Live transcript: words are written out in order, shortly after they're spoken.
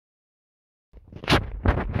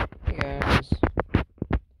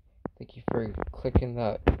for clicking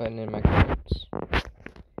that button in my comments.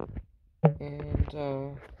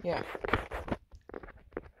 And, yeah.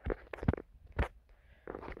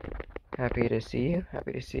 Happy to see you.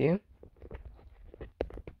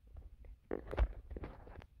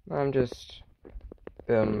 I'm just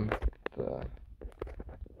filming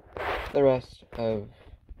the rest of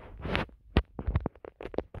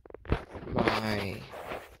my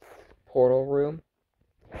portal room.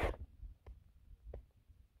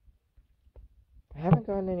 I haven't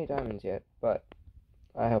gotten any diamonds yet, but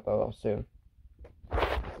I hope I will soon.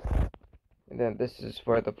 And then this is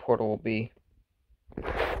where the portal will be.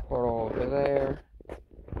 Portal over there.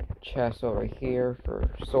 Chest over here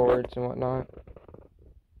for swords and whatnot.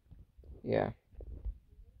 Yeah.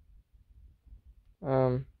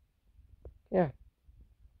 Yeah.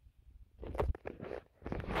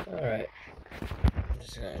 Alright. I'm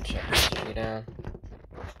just gonna chop this tree down.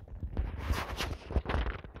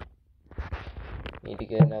 Need to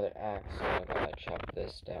get another axe, so I'm gonna chop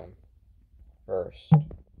this down first.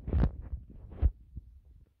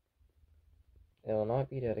 It will not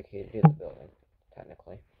be dedicated to the building,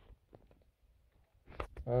 technically.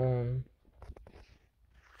 I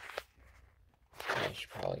should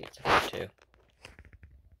probably get some too.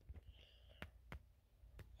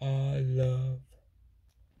 I love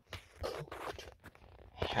cooked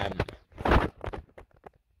ham.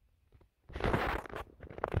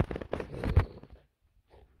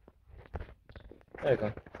 There we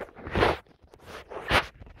go.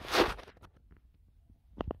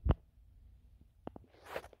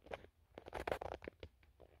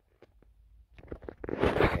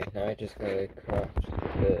 Okay, now I just gotta craft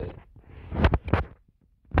the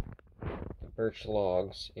birch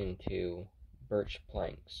logs into birch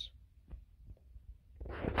planks.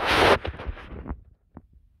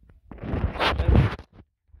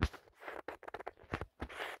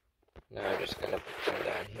 Now I'm just gonna put them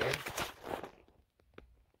down here.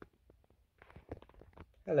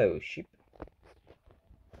 Hello, sheep.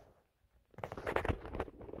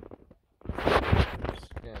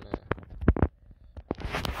 Just gonna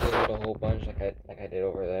build a whole bunch like I did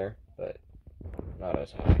over there, but not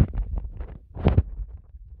as high.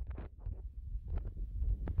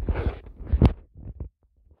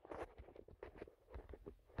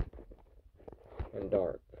 And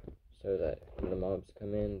dark, so that when the mobs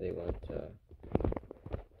come in, they won't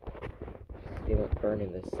burn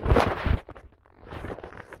in the sun.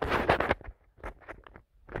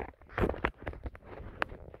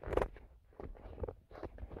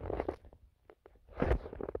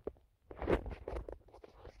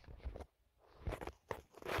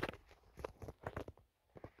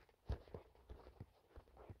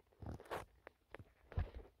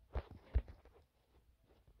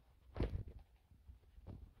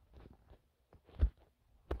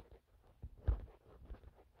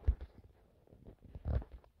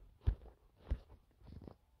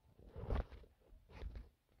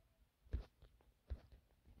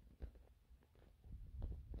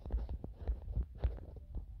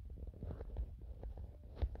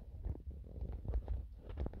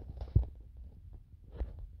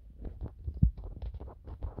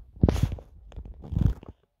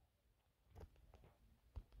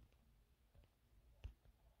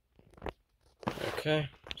 Okay,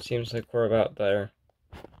 seems like we're about there.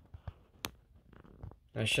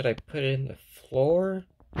 Now, should I put it in the floor?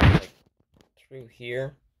 Like, through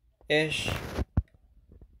here-ish?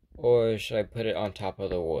 Or should I put it on top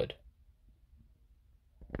of the wood?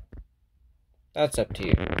 That's up to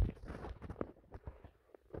you.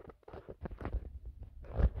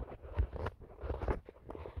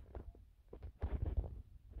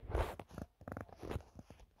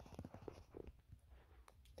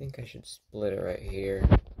 I think I should split it right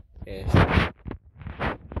here-ish. Yeah,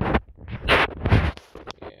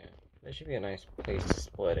 that should be a nice place to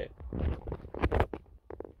split it.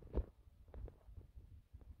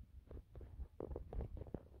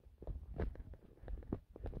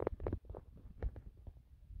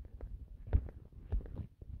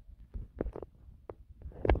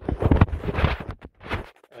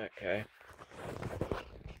 Okay.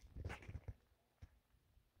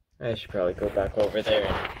 I should probably go back over there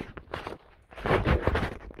and do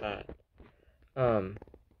that.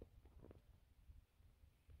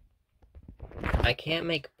 I can't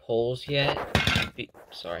make poles yet.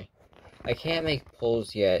 I can't make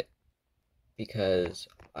poles yet because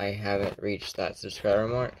I haven't reached that subscriber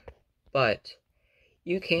mark. But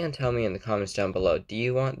you can tell me in the comments down below. Do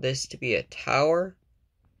you want this to be a tower,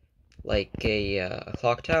 like a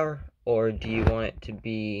clock tower, or do you want it to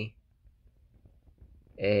be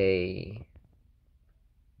a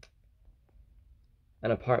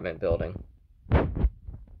an apartment building.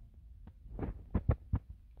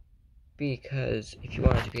 Because if you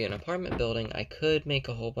want it to be an apartment building, I could make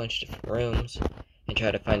a whole bunch of different rooms and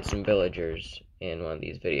try to find some villagers in one of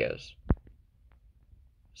these videos.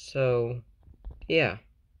 So, yeah.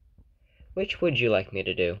 Which would you like me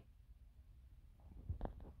to do?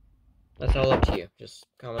 That's all up to you. Just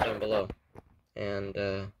comment down below.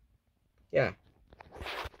 And, yeah.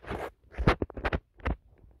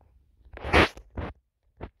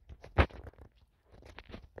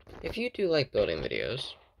 If you do like building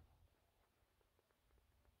videos,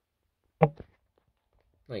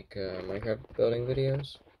 like, Minecraft building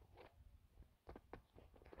videos,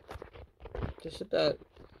 just hit that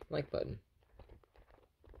like button.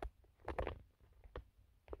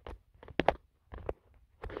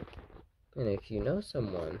 And if you know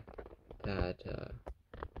someone that,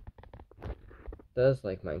 does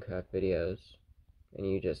like Minecraft videos, and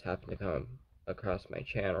you just happen to come across my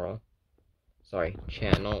channel,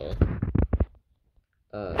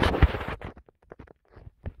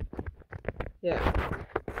 yeah.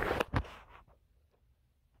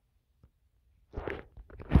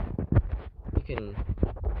 You can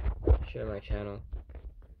share my channel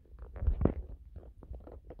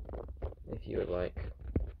if you would like.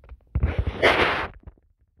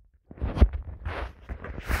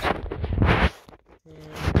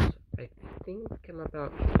 And I think I'm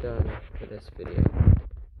about done for this video.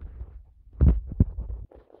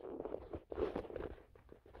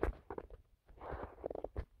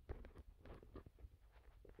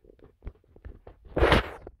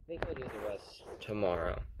 I think I'll do the rest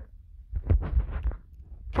tomorrow.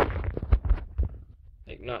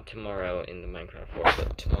 Like, not tomorrow in the Minecraft world,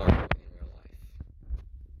 but tomorrow in real life.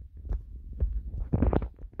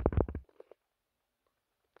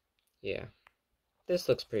 Yeah. This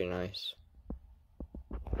looks pretty nice.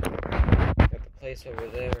 Got the place over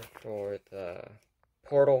there for the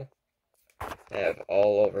portal. I have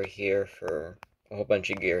all over here for a whole bunch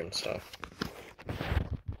of gear and stuff.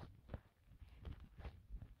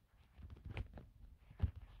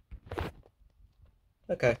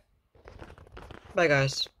 Okay. Bye,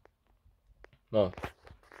 guys. Well,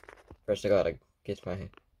 first I gotta get to my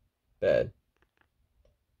bed.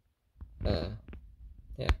 Yeah.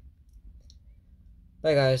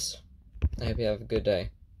 Bye, guys. I hope you have a good day.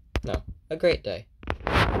 No, a great day.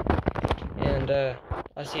 And,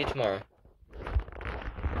 I'll see you tomorrow.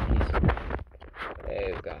 Peace.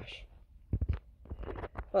 Oh, gosh.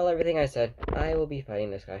 Well, everything I said, I will be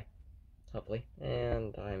fighting this guy. Hopefully.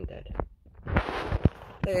 And I'm dead.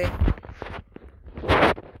 Okay.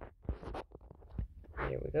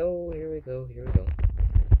 Here we go, here we go, here we go.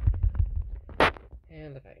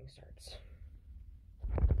 And the fighting starts.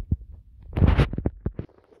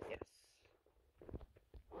 Yes.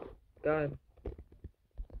 Got him.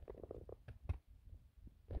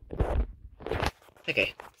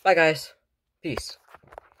 Okay. Bye, guys. Peace.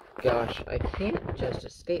 Gosh, I can't just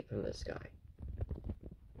escape from this guy.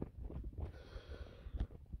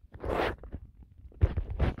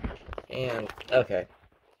 And, okay.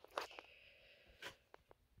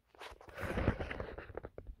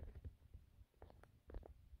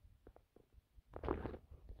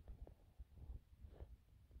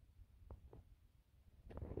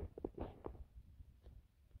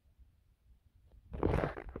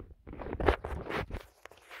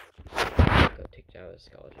 Go take down his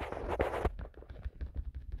skeleton.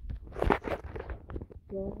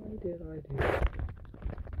 Why did I do that?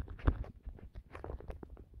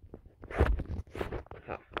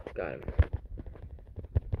 Ha, got him.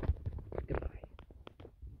 Goodbye.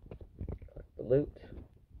 Collect the loot.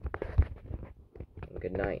 And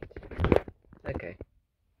good night. Okay.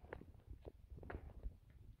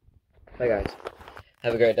 Bye, guys.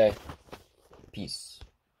 Have a great day. Peace.